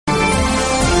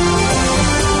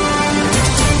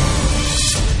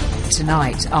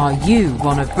Tonight, are you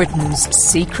one of Britain's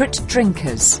secret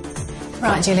drinkers?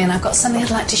 Right, Gillian, I've got something I'd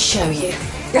like to show you.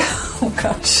 Oh,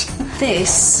 gosh.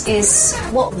 This is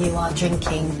what you are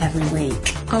drinking every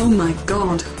week. Oh, my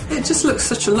God. It just looks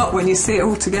such a lot when you see it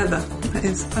all together. It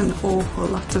is an awful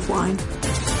lot of wine.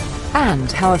 And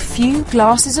how a few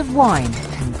glasses of wine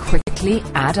can quickly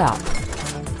add up.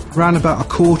 Around about a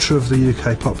quarter of the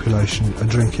UK population are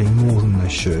drinking more than they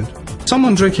should.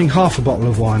 Someone drinking half a bottle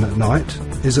of wine at night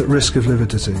is at risk of liver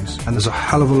disease, and there's a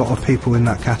hell of a lot of people in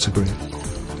that category.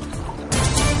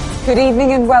 Good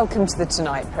evening and welcome to the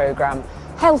Tonight programme.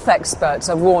 Health experts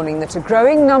are warning that a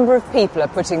growing number of people are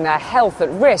putting their health at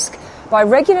risk by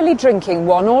regularly drinking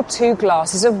 1 or 2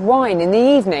 glasses of wine in the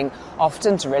evening,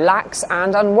 often to relax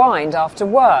and unwind after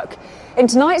work. In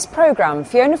tonight's programme,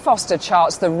 Fiona Foster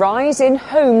charts the rise in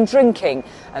home drinking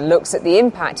and looks at the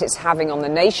impact it's having on the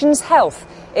nation's health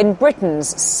in Britain's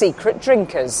secret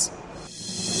drinkers.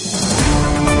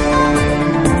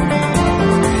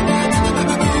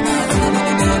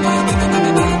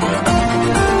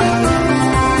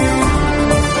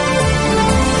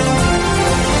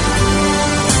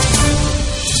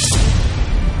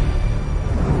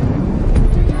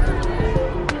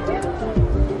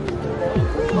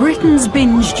 Britain's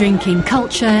binge drinking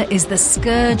culture is the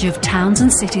scourge of towns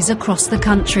and cities across the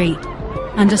country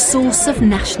and a source of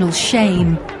national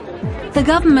shame. The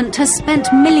government has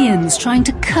spent millions trying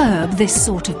to curb this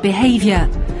sort of behaviour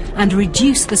and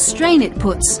reduce the strain it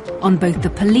puts on both the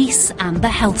police and the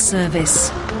health service.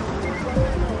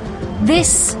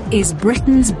 This is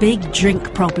Britain's big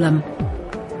drink problem.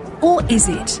 Or is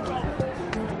it?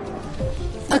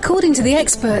 According to the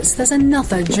experts, there's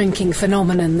another drinking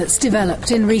phenomenon that's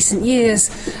developed in recent years,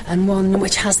 and one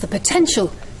which has the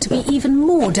potential to be even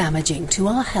more damaging to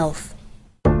our health.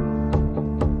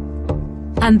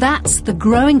 And that's the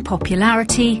growing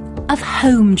popularity of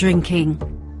home drinking.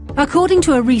 According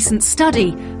to a recent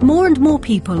study, more and more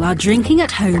people are drinking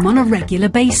at home on a regular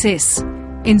basis,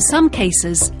 in some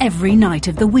cases every night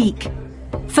of the week.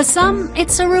 For some,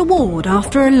 it's a reward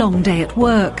after a long day at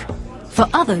work. For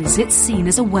others, it's seen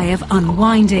as a way of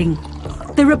unwinding.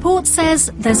 The report says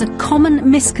there's a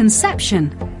common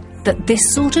misconception that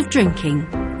this sort of drinking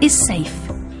is safe.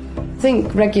 I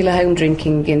think regular home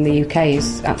drinking in the UK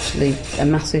is actually a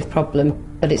massive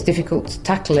problem, but it's difficult to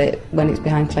tackle it when it's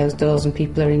behind closed doors and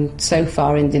people are so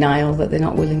far in denial that they're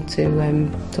not willing to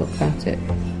talk about it.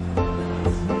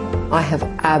 I have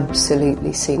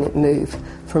absolutely seen it move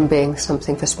from being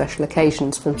something for special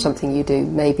occasions, from something you do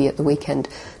maybe at the weekend,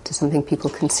 to something people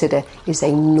consider is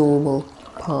a normal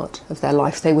part of their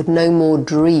life. They would no more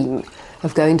dream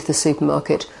of going to the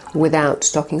supermarket without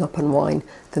stocking up on wine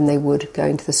than they would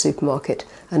going to the supermarket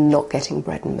and not getting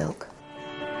bread and milk.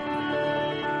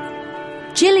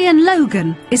 Gillian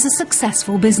Logan is a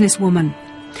successful businesswoman.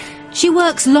 She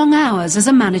works long hours as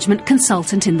a management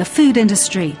consultant in the food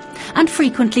industry and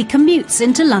frequently commutes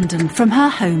into London from her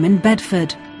home in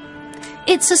Bedford.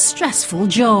 It's a stressful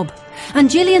job,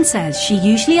 and Gillian says she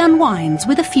usually unwinds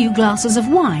with a few glasses of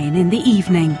wine in the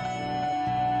evening.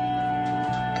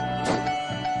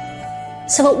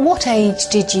 So at what age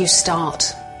did you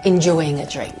start enjoying a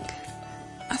drink?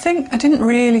 I think I didn't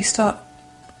really start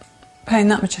paying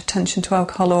that much attention to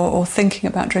alcohol or thinking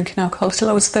about drinking alcohol until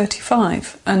I was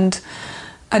 35. And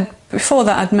before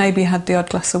that, I'd maybe had the odd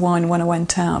glass of wine when I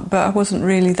went out, but I wasn't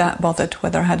really that bothered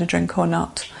whether I had a drink or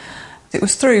not. It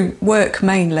was through work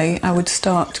mainly. I would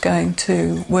start going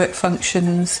to work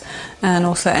functions and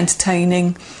also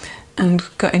entertaining, and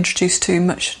got introduced to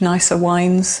much nicer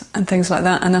wines and things like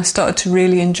that, and I started to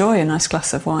really enjoy a nice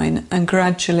glass of wine and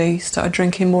gradually started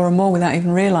drinking more and more without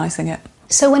even realising it.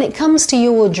 So when it comes to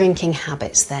your drinking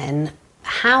habits then,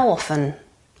 how often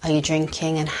are you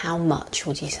drinking and how much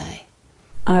would you say?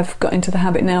 I've got into the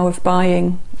habit now of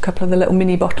buying a couple of the little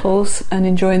mini bottles and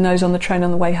enjoying those on the train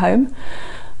on the way home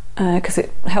because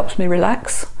it helps me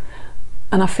relax.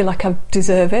 And I feel like I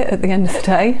deserve it at the end of the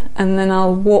day. And then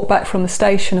I'll walk back from the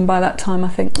station, and by that time I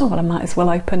think, oh, well, I might as well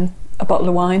open a bottle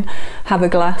of wine, have a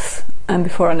glass, and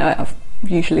before I know it, I've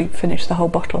usually finished the whole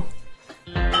bottle.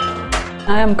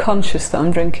 I am conscious that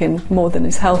I'm drinking more than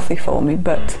is healthy for me,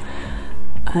 but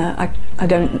I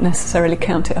don't necessarily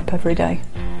count it up every day.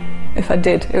 If I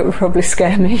did, it would probably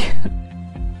scare me.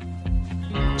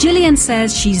 Gillian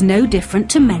says she's no different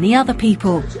to many other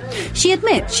people. She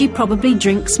admits she probably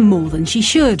drinks more than she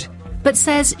should, but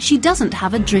says she doesn't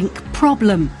have a drink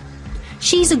problem.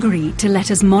 She's agreed to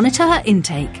let us monitor her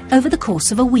intake over the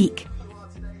course of a week.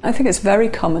 I think it's very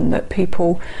common that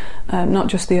people, not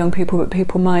just the young people, but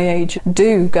people my age,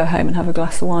 do go home and have a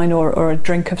glass of wine or a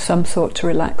drink of some sort to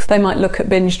relax. They might look at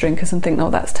binge drinkers and think, oh,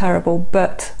 that's terrible,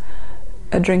 but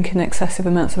are drinking excessive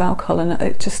amounts of alcohol, and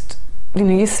it just, you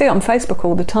know, you see it on Facebook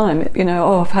all the time. You know,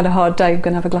 oh, I've had a hard day, I'm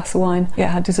going to have a glass of wine.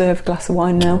 Yeah, I deserve a glass of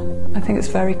wine now. I think it's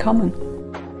very common.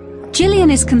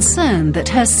 Gillian is concerned that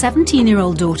her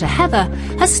 17-year-old daughter Heather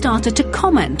has started to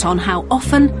comment on how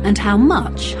often and how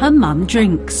much her mum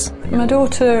drinks. My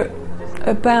daughter,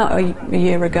 about a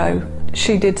year ago,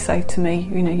 she did say to me,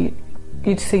 you know,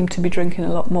 you seem to be drinking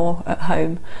a lot more at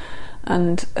home,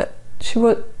 and she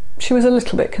was a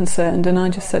little bit concerned, and I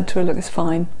just said to her, look, it's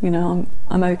fine, you know,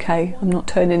 I'm okay, I'm not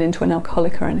turning into an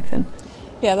alcoholic or anything.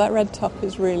 Yeah, that red top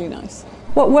is really nice.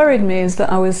 What worried me is that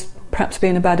I was perhaps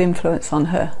being a bad influence on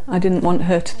her. I didn't want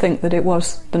her to think that it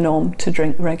was the norm to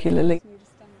drink regularly.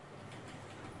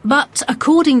 But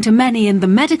according to many in the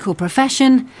medical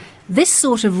profession, this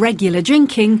sort of regular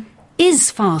drinking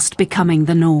is fast becoming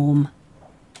the norm.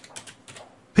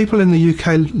 People in the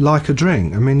UK like a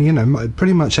drink. I mean, you know,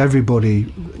 pretty much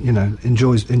everybody, you know,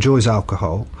 enjoys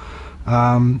alcohol.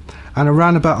 And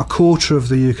around about a quarter of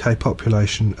the UK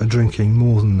population are drinking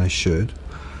more than they should.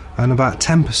 And about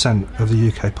 10% of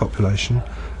the UK population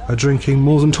are drinking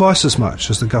more than twice as much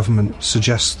as the government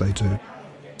suggests they do.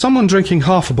 Someone drinking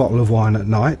half a bottle of wine at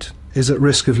night is at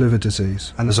risk of liver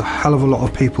disease, and there's a hell of a lot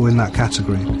of people in that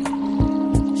category.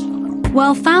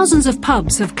 While thousands of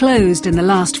pubs have closed in the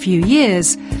last few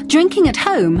years, drinking at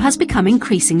home has become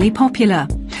increasingly popular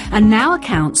and now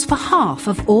accounts for half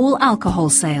of all alcohol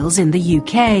sales in the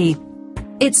UK.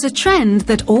 It's a trend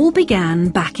that all began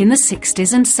back in the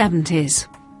 60s and 70s.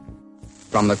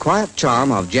 From the quiet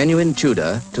charm of genuine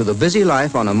Tudor to the busy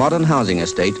life on a modern housing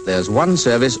estate, there's one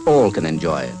service all can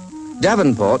enjoy.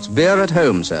 Davenport's Beer at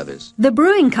Home service. The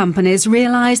brewing companies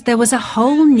realised there was a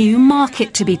whole new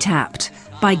market to be tapped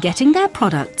by getting their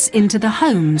products into the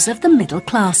homes of the middle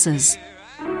classes.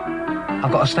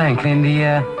 I've got to stay and clean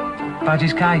the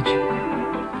badger's cage.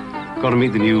 Got to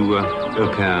meet the new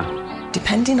au pair.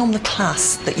 Depending on the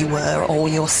class that you were or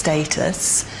your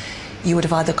status, you would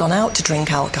have either gone out to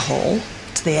drink alcohol,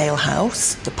 to the ale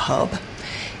house, the pub.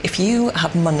 If you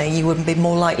had money, you would be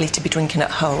more likely to be drinking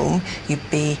at home, you'd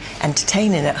be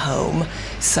entertaining at home,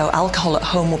 so alcohol at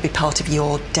home will be part of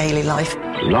your daily life.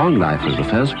 Long Life was the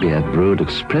first beer brewed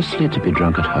expressly to be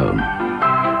drunk at home.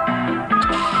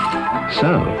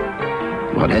 So,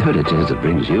 whatever it is that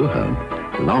brings you home,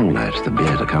 Long Life's the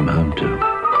beer to come home to.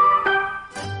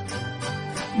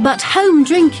 But home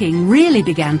drinking really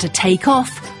began to take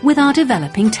off with our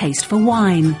developing taste for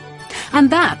wine. And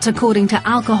that, according to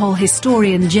alcohol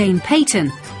historian Jane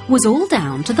Payton, was all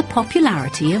down to the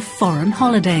popularity of foreign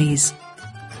holidays.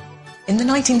 In the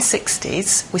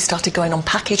 1960s, we started going on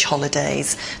package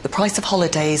holidays. The price of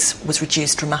holidays was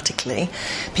reduced dramatically.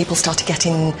 People started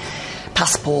getting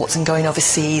passports and going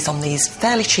overseas on these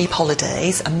fairly cheap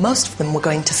holidays, and most of them were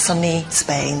going to sunny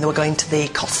Spain. They were going to the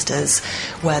Costas,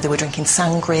 where they were drinking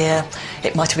sangria.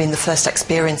 It might have been the first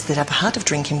experience they'd ever had of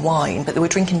drinking wine, but they were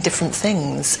drinking different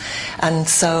things. And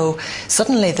so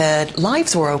suddenly their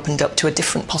lives were opened up to a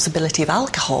different possibility of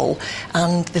alcohol,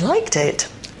 and they liked it.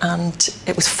 And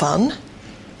it was fun.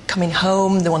 Coming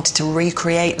home, they wanted to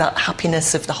recreate that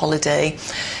happiness of the holiday,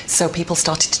 so people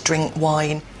started to drink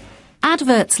wine.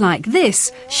 Adverts like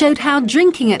this showed how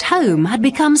drinking at home had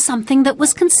become something that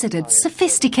was considered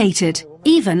sophisticated,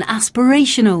 even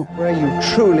aspirational. Were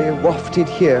you truly wafted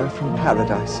here from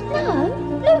paradise?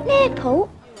 No, Luton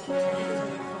Airport.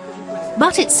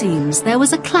 But it seems there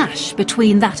was a clash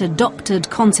between that adopted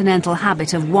continental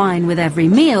habit of wine with every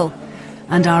meal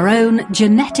and our own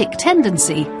genetic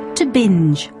tendency to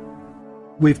binge.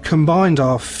 We've combined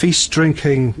our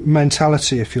feast-drinking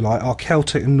mentality, if you like, our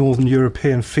Celtic and Northern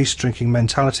European feast-drinking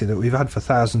mentality that we've had for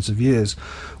thousands of years,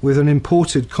 with an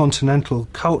imported continental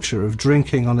culture of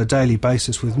drinking on a daily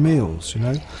basis with meals, you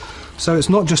know. So it's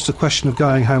not just a question of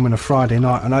going home on a Friday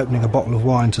night and opening a bottle of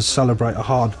wine to celebrate a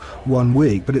hard-won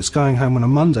week, but it's going home on a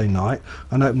Monday night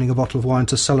and opening a bottle of wine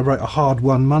to celebrate a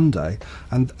hard-won Monday.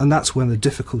 And that's when the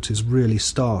difficulties really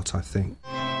start, I think.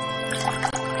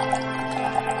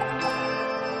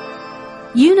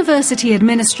 University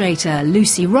administrator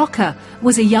Lucy Rocca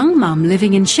was a young mum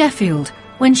living in Sheffield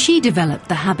when she developed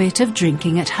the habit of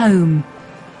drinking at home.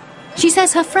 She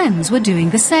says her friends were doing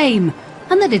the same,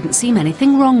 and there didn't seem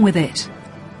anything wrong with it.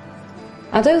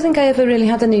 I don't think I ever really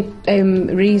had any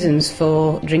reasons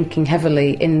for drinking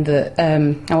heavily in that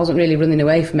I wasn't really running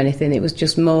away from anything. It was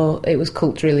just more, it was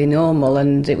culturally normal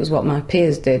and it was what my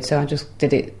peers did, so I just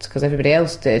did it because everybody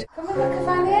else did. Come on, look, I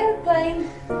found the aeroplane.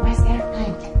 Where's the aeroplane?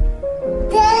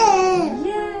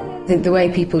 There! I think the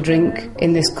way people drink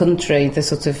in this country, the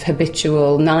sort of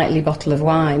habitual nightly bottle of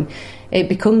wine, it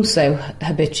becomes so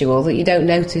habitual that you don't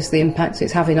notice the impact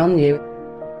it's having on you.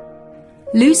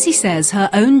 Lucy says her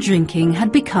own drinking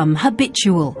had become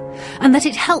habitual and that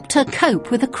it helped her cope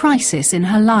with a crisis in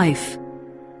her life.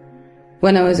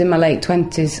 When I was in my late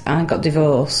 20s, I got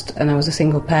divorced and I was a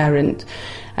single parent,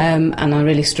 and I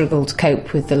really struggled to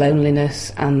cope with the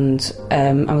loneliness, and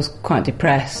I was quite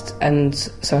depressed, and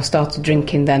so I started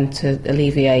drinking then to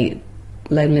alleviate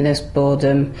loneliness,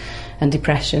 boredom and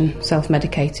depression,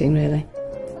 self-medicating really.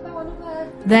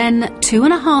 Then,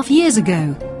 2.5 years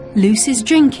ago, Lucy's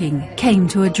drinking came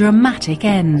to a dramatic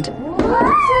end.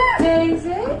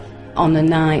 On a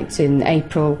night in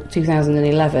April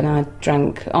 2011, I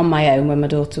drank on my own when my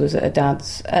daughter was at her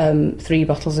dad's 3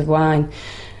 bottles of wine.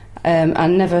 I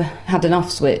never had an off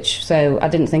switch, so I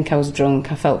didn't think I was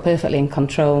drunk. I felt perfectly in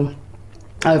control.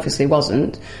 I obviously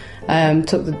wasn't.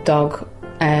 Took the dog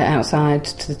outside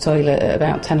to the toilet at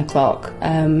about 10 o'clock,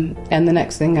 and the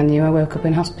next thing I knew, I woke up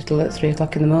in hospital at 3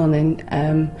 o'clock in the morning,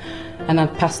 and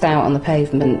I'd passed out on the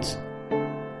pavement.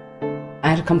 I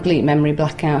had a complete memory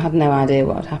blackout, had no idea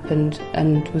what had happened,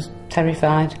 and was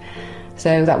terrified.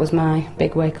 So that was my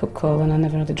big wake-up call, and I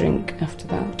never had a drink after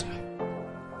that.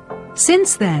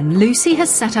 Since then, Lucy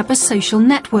has set up a social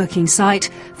networking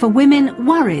site for women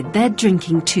worried they're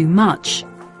drinking too much.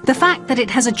 The fact that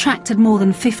it has attracted more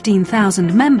than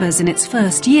 15,000 members in its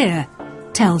first year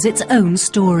tells its own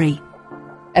story.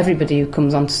 Everybody who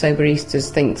comes onto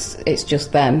Soberistas thinks it's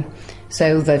just them.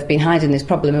 So they've been hiding this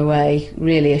problem away,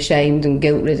 really ashamed and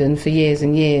guilt-ridden for years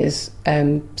and years,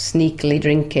 sneakily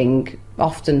drinking,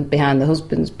 often behind the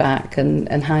husband's back,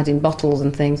 and hiding bottles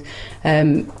and things.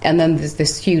 And then there's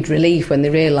this huge relief when they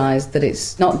realise that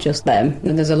it's not just them,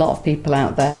 and there's a lot of people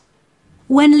out there.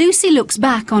 When Lucy looks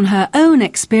back on her own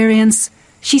experience,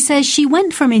 she says she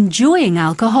went from enjoying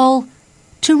alcohol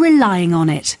to relying on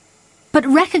it. But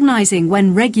recognising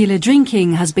when regular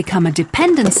drinking has become a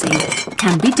dependency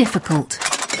can be difficult.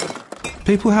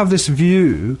 People have this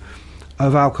view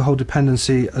of alcohol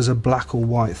dependency as a black or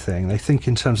white thing. They think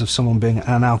in terms of someone being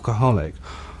an alcoholic.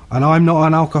 And I'm not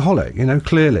an alcoholic,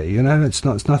 clearly, it's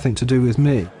nothing to do with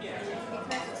me.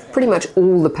 Pretty much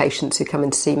all the patients who come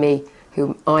in to see me,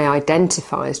 whom I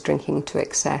identify as drinking to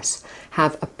excess,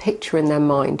 have a picture in their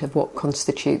mind of what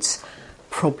constitutes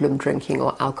problem drinking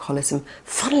or alcoholism.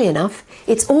 Funnily enough,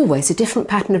 it's always a different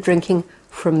pattern of drinking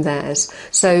from theirs.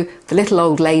 So the little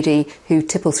old lady who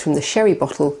tipples from the sherry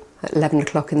bottle at 11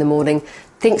 o'clock in the morning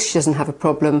thinks she doesn't have a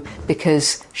problem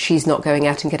because she's not going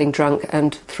out and getting drunk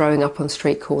and throwing up on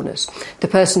street corners. The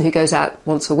person who goes out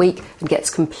once a week and gets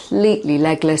completely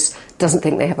legless doesn't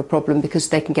think they have a problem because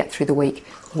they can get through the week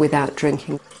without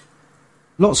drinking.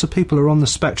 Lots of people are on the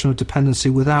spectrum of dependency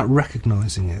without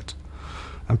recognising it.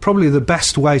 And probably the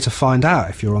best way to find out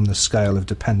if you're on the scale of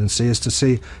dependency is to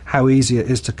see how easy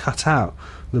it is to cut out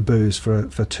the booze for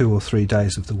 2 or 3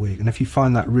 days of the week. And if you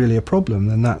find that really a problem,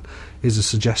 then that is a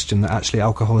suggestion that actually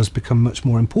alcohol has become much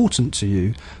more important to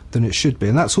you than it should be.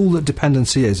 And that's all that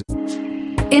dependency is.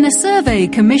 In a survey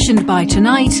commissioned by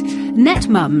Tonight,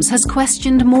 NetMums has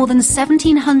questioned more than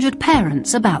 1,700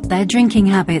 parents about their drinking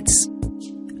habits.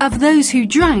 Of those who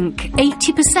drank,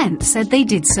 80% said they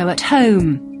did so at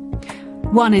home.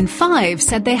 1 in 5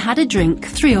 said they had a drink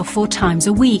 3 or 4 times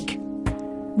a week.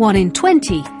 1 in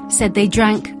 20 said they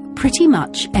drank pretty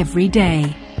much every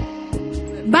day.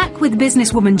 Back with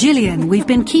businesswoman Gillian, we've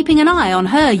been keeping an eye on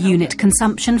her unit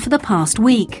consumption for the past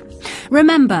week.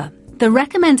 Remember, the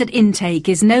recommended intake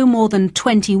is no more than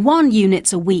 21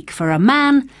 units a week for a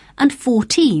man and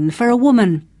 14 for a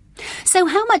woman. So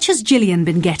how much has Gillian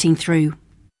been getting through?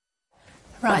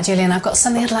 Right, Gillian, I've got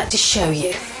something I'd like to show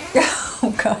you.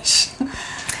 Oh, gosh.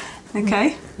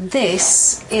 OK.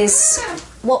 This is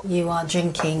what you are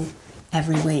drinking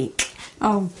every week.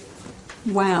 Oh,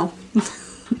 wow.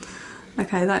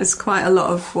 OK, that is quite a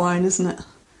lot of wine, isn't it?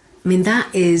 I mean,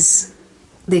 that is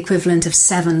the equivalent of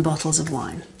 7 bottles of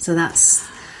wine. So that's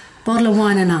a bottle of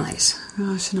wine a night.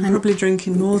 Gosh, and I'm probably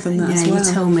drinking more than that as well. Yeah,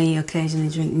 you told me you occasionally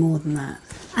drink more than that.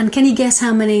 And can you guess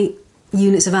how many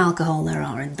units of alcohol there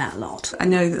are in that lot? I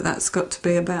know that that's got to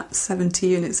be about 70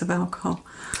 units of alcohol,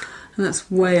 and that's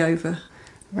way over.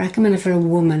 Recommended for a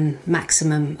woman,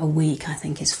 maximum a week, I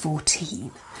think, is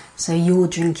 14. So you're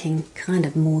drinking kind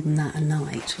of more than that a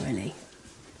night, really.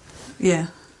 Yeah.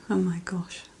 Oh, my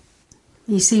gosh.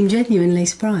 You seem genuinely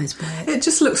surprised by it. It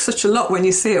just looks such a lot when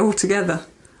you see it all together.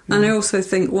 And I also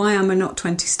think, why am I not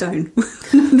 20 stone when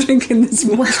I'm drinking this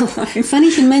much wine? Funny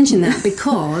you should mention that,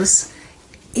 because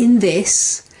in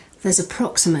this, there's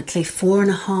approximately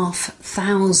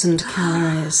 4,500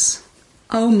 calories.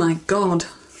 Oh my God,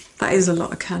 that is a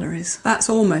lot of calories. That's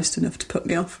almost enough to put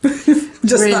me off,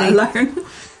 just Really? that alone.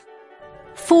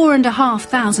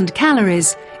 4,500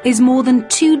 calories is more than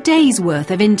 2 days'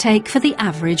 worth of intake for the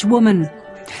average woman.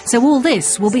 So all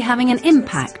this will be having an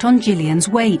impact on Gillian's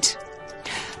weight.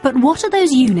 But what are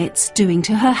those units doing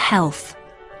to her health?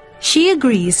 She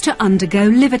agrees to undergo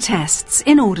liver tests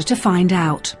in order to find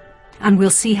out. And we'll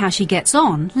see how she gets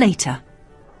on later.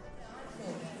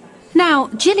 Now,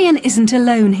 Gillian isn't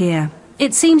alone here.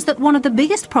 It seems that one of the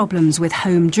biggest problems with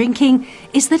home drinking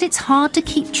is that it's hard to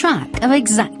keep track of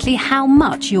exactly how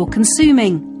much you're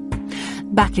consuming.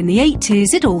 Back in the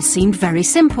 80s, it all seemed very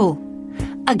simple.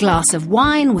 A glass of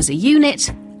wine was a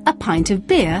unit, a pint of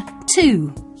beer,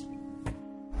 2.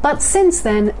 But since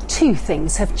then, 2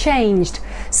 things have changed.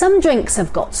 Some drinks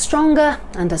have got stronger,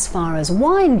 and as far as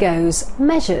wine goes,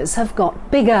 measures have got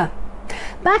bigger.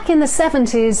 Back in the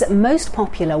 70s, most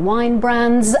popular wine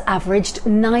brands averaged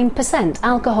 9%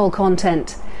 alcohol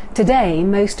content. Today,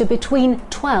 most are between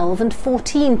 12 and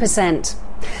 14%.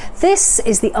 This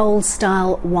is the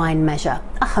old-style wine measure,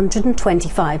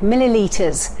 125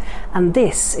 millilitres. And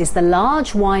this is the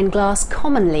large wine glass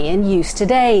commonly in use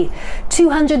today,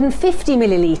 250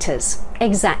 millilitres,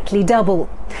 exactly double.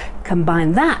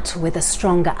 Combine that with a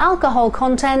stronger alcohol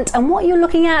content and what you're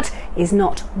looking at is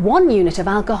not 1 unit of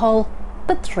alcohol,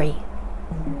 but 3.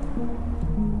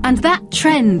 And that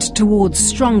trend towards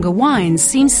stronger wines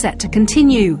seems set to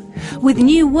continue, with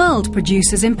New World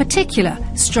producers in particular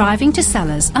striving to sell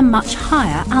us a much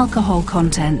higher alcohol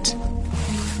content.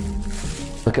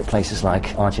 Look at places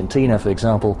like Argentina, for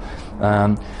example,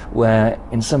 where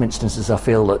in some instances I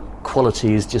feel that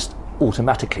quality is just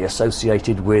automatically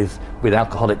associated with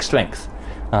alcoholic strength.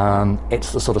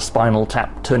 It's the sort of Spinal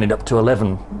Tap, turn it up to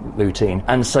 11 routine.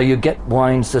 And so you get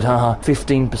wines that are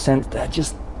 15%, they're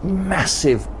just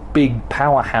massive, big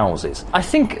powerhouses. I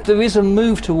think there is a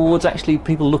move towards actually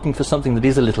people looking for something that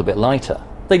is a little bit lighter.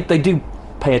 They do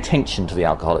pay attention to the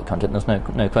alcoholic content, there's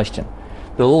no question.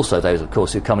 There are also those, of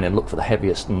course, who come in and look for the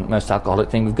heaviest and most alcoholic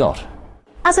thing we've got.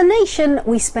 As a nation,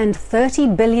 we spend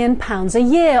 £30 billion a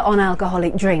year on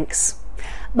alcoholic drinks.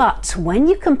 But when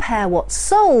you compare what's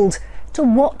sold to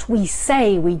what we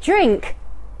say we drink,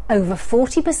 over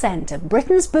 40% of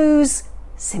Britain's booze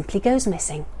simply goes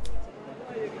missing.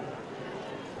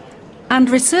 And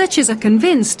researchers are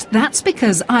convinced that's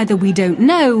because either we don't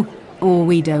know, or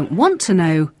we don't want to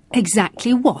know,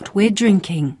 exactly what we're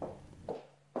drinking.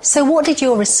 So what did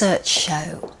your research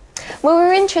show? Well, we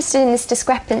were interested in this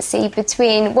discrepancy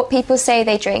between what people say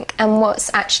they drink and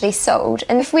what's actually sold.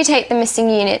 And if we take the missing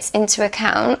units into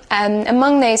account,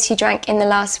 among those who drank in the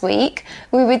last week,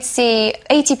 we would see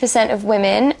 80% of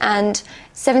women and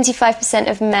 75%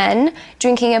 of men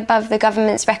drinking above the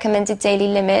government's recommended daily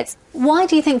limits. Why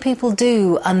do you think people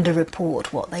do underreport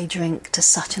what they drink to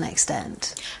such an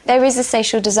extent? There is a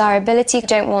social desirability. You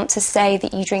don't want to say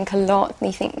that you drink a lot.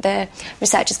 You think the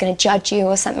researcher's going to judge you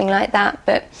or something like that.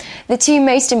 But the 2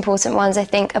 most important ones, I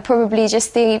think, are probably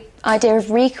just the idea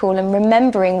of recall and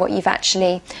remembering what you've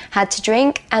actually had to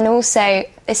drink, and also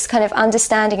this kind of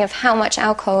understanding of how much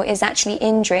alcohol is actually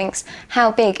in drinks,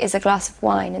 how big is a glass of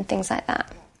wine and things like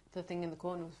that. The thing in the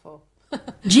corner was for.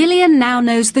 Gillian now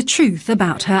knows the truth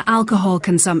about her alcohol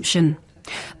consumption.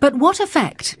 But what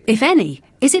effect, if any,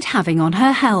 is it having on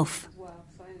her health?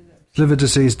 Liver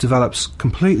disease develops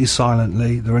completely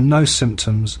silently, there are no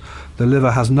symptoms, the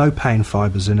liver has no pain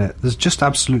fibres in it, there's just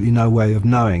absolutely no way of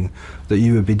knowing that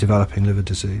you would be developing liver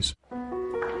disease.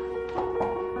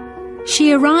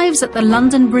 She arrives at the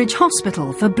London Bridge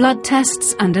Hospital for blood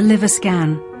tests and a liver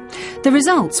scan. The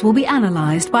results will be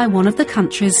analysed by one of the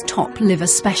country's top liver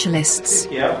specialists.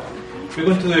 Yeah, we're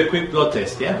going to do a quick blood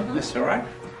test, yeah? That's all right.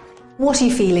 What are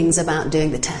your feelings about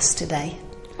doing the test today?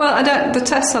 Well, the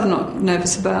tests I'm not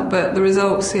nervous about, but the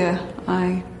results, yeah,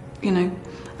 I'm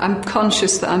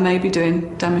conscious that I may be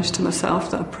doing damage to myself,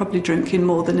 that I'm probably drinking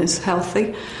more than is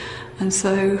healthy, and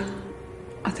so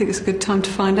I think it's a good time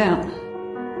to find out.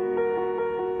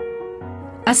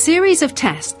 A series of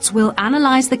tests will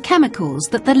analyse the chemicals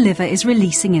that the liver is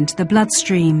releasing into the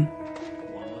bloodstream.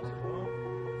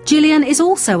 Gillian is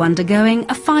also undergoing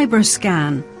a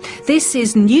fibroscan. This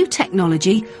is new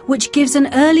technology which gives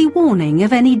an early warning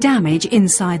of any damage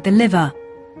inside the liver.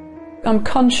 I'm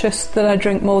conscious that I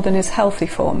drink more than is healthy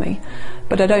for me,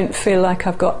 but I don't feel like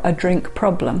I've got a drink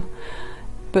problem.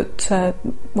 But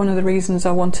one of the reasons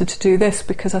I wanted to do this,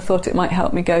 because I thought it might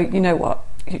help me go, you know what,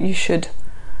 you should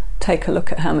take a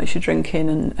look at how much you're drinking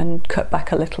and cut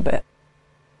back a little bit.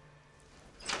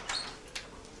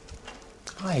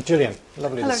 Hi, Gillian.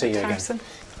 Lovely Hello, to see you Harrison. again.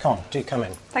 Come on, do come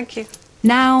in. Thank you.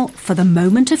 Now for the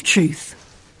moment of truth.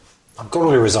 I've got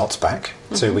all your results back,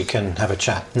 so we can have a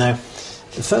chat. Now,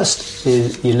 the first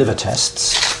is your liver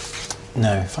tests.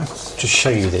 No, if I could just show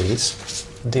you these.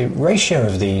 The ratio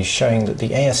of these showing that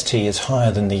the AST is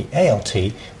higher than the ALT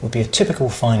would be a typical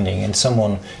finding in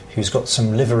someone who's got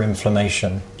some liver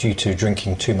inflammation due to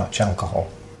drinking too much alcohol.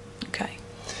 Okay.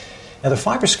 Now the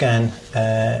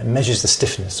FibroScan measures the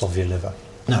stiffness of your liver.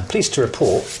 Now I'm pleased to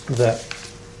report that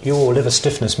your liver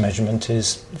stiffness measurement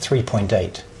is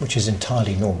 3.8, which is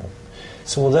entirely normal.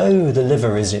 So although the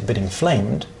liver is a bit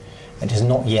inflamed, it is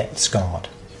not yet scarred.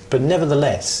 But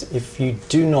nevertheless, if you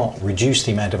do not reduce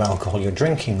the amount of alcohol you're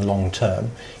drinking long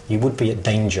term, you would be in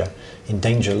danger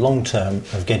long term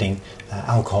of getting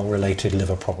alcohol-related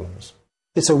liver problems.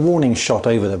 It's a warning shot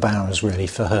over the bows really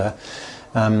for her.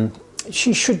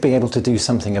 She should be able to do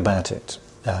something about it.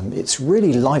 It's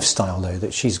really lifestyle though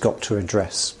that she's got to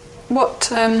address.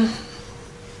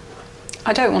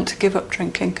 I don't want to give up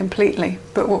drinking completely,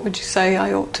 but what would you say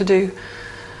I ought to do?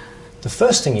 The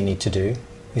first thing you need to do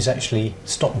is actually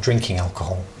stop drinking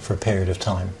alcohol for a period of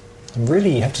time. And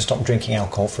really you have to stop drinking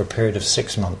alcohol for a period of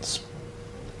 6 months.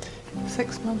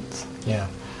 6 months? Yeah.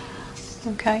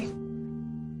 Okay.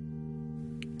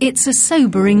 It's a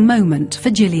sobering moment for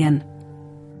Gillian.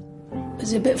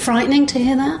 Was it a bit frightening to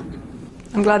hear that?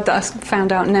 I'm glad that I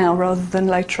found out now rather than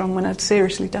later on when I'd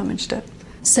seriously damaged it.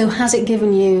 So has it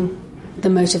given you the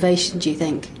motivation, do you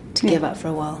think, to give up for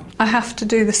a while? I have to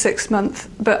do the 6 month,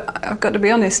 but I've got to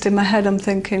be honest, in my head I'm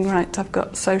thinking, right, I've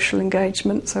got social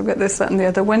engagements, I've got this, that and the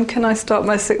other. When can I start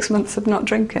my 6 months of not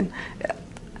drinking?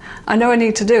 I know I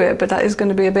need to do it, but that is going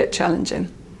to be a bit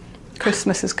challenging.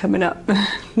 Christmas is coming up,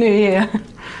 New Year.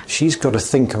 She's got to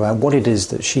think about what it is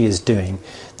that she is doing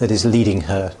that is leading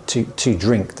her to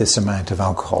drink this amount of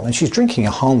alcohol. And she's drinking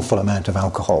a harmful amount of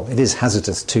alcohol. It is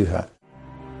hazardous to her.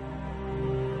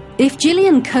 If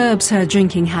Gillian curbs her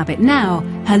drinking habit now,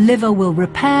 her liver will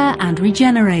repair and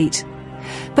regenerate.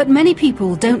 But many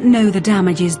people don't know the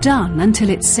damage is done until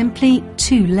it's simply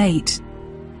too late.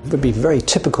 It would be very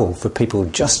typical for people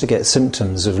just to get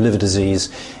symptoms of liver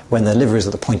disease when their liver is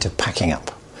at the point of packing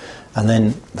up. And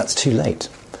then that's too late.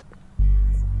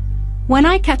 When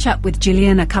I catch up with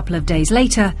Gillian a couple of days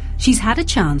later, she's had a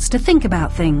chance to think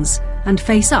about things and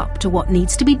face up to what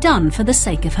needs to be done for the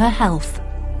sake of her health.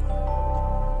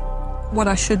 What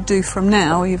I should do from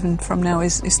now, even from now,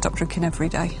 is stop drinking every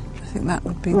day. I think that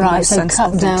would be the most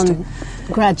sensible thing to do. Right, so cut down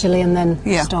gradually and then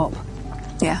stop.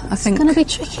 Yeah, I think... It's going to be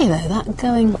tricky though, that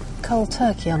going cold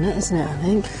turkey on it, isn't it,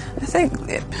 I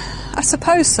think? I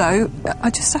suppose so. I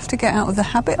just have to get out of the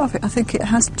habit of it. I think it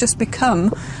has just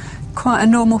become quite a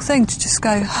normal thing to just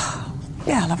go,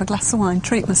 yeah, I'll have a glass of wine,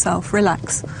 treat myself,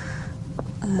 relax.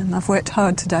 I've worked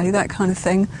hard today, that kind of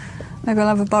thing. Maybe I'll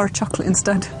have a bar of chocolate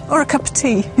instead, or a cup of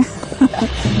tea.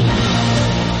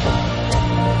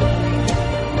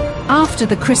 After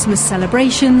the Christmas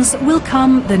celebrations will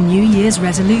come the New Year's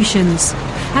resolutions.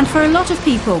 And for a lot of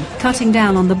people, cutting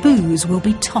down on the booze will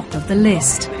be top of the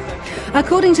list.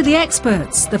 According to the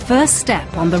experts, the first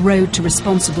step on the road to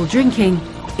responsible drinking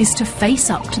is to face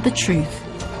up to the truth.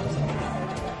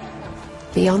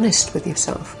 Be honest with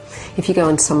yourself. If you go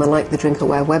on somewhere like the Drink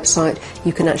Aware website,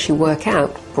 you can actually work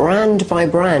out, brand by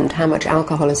brand, how much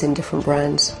alcohol is in different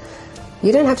brands.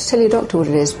 You don't have to tell your doctor what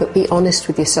it is, but be honest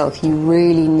with yourself. You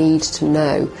really need to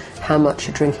know how much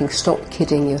you're drinking. Stop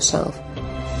kidding yourself.